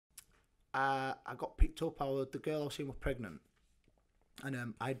I got picked up. The girl I was seeing was pregnant,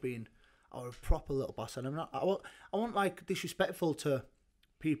 and I was a proper little bastard. I'm not. I wasn't like disrespectful to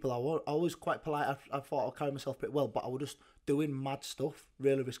people. I was quite polite. I thought I carried myself pretty well, but I was just doing mad stuff,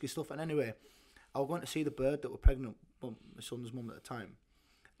 really risky stuff. And anyway, I was going to see the bird that was pregnant, my son's mum at the time.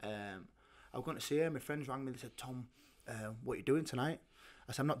 I was going to see her. My friends rang me. They said, "Tom, what are you doing tonight?"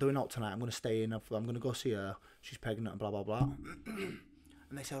 I said, "I'm not doing out tonight. I'm going to stay in. I'm going to go see her. She's pregnant and blah, blah, blah." And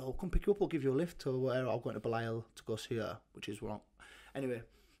they said, "Oh, come pick you up. We'll give you a lift to where I'm going to Belial to go see her," which is wrong. Anyway,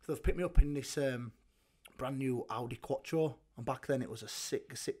 so they've picked me up in this brand new Audi Quattro. And back then it was a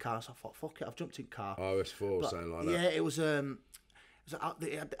sick car. So I thought, fuck it, I've jumped in car. RS4 or something like that. Yeah, it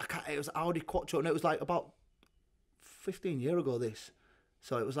was Audi Quattro. And it was like about 15 years ago, this.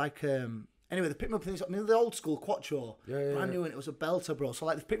 So it was like... Anyway, they picked me up in this, the old school Quattro. Brand new, and it was a belter, bro. So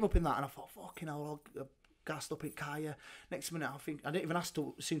like they picked me up in that, and I thought, fucking hell, I'll gassed up in car, yeah. Next minute, I didn't even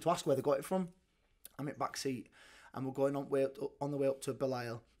seem to ask where they got it from. I'm in back seat, and we're going on the way up to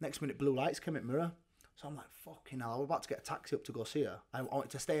Belial. Next minute, blue lights came at mirror. So I'm like, fucking hell, we're about to get a taxi up to go see her. I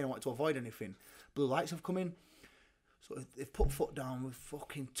wanted to stay and I wanted to avoid anything. Blue lights have come in. So they've put foot down, we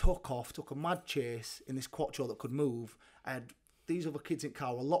fucking took a mad chase in this Quattro that could move. I had these other kids in the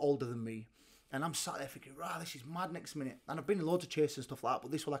car were a lot older than me. And I'm sat there thinking, right, this is mad next minute. And I've been in loads of chases and stuff like that,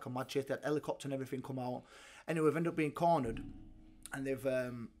 but this was like a mad chase. They had helicopter and everything come out. Anyway, we've ended up being cornered. And they've,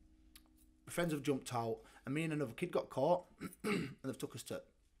 friends have jumped out. And me and another kid got caught. And they've took us to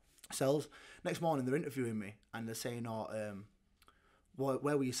cells. Next morning, they're interviewing me. And they're saying, where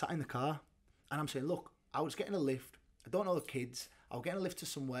were you sat in the car? And I'm saying, look, I was getting a lift. I don't know the kids. I was getting a lift to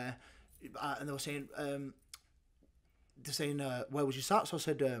somewhere. And they were saying, where was you sat? So I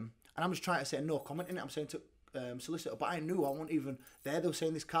said, and I'm just trying to say no comment in it. I'm saying to solicitor, but I knew I wasn't even there. They were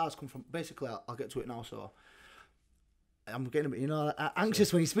saying this car's come from. Basically, I'll get to it now. So I'm getting a bit,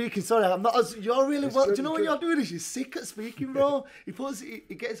 anxious when you're speaking. Sorry, I'm not. You're really well. Do you know what you're doing? Is you're sick at speaking, bro. He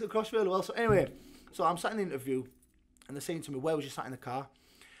gets it across really well. So anyway, so I'm sat in the interview, and they're saying to me, "Where was you sat in the car?"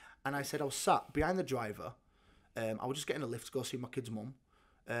 And I said I was sat behind the driver. I was just getting a lift to go see my kid's mum.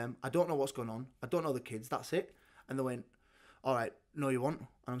 I don't know what's going on. I don't know the kids. That's it. And they went, "All right, no, you won't."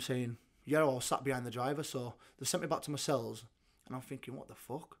 And I'm saying, "Yeah, I was sat behind the driver." So they sent me back to my cells, and I'm thinking, what the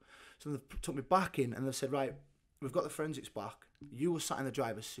fuck? So they took me back in, and they said, "Right, we've got the forensics back. You were sat in the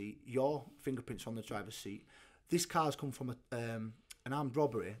driver's seat. Your fingerprints are on the driver's seat. This car's come from an armed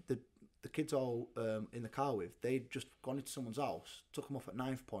robbery. The kids all in the car with, they'd just gone into someone's house, took them off at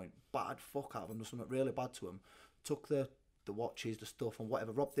knife point, battered fuck out of them, done something really bad to them, took the watches, the stuff, and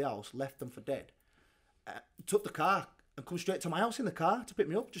whatever, robbed the house, left them for dead. Took the car and come straight to my house in the car to pick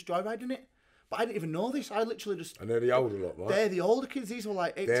me up, just dry riding it. But I didn't even know this. I literally just... And they're the older lot, right? They're the older kids. These were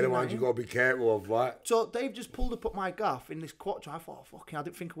like 18, they're the ones you got to be careful of, right? So they've just pulled up at my gaff in this Quattro. I thought, fucking, I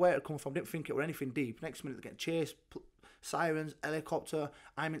didn't think where it had come from. Didn't think it were anything deep. Next minute they're getting chased, sirens, helicopter.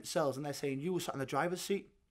 I'm in cells, and they're saying, "You were sat in the driver's seat."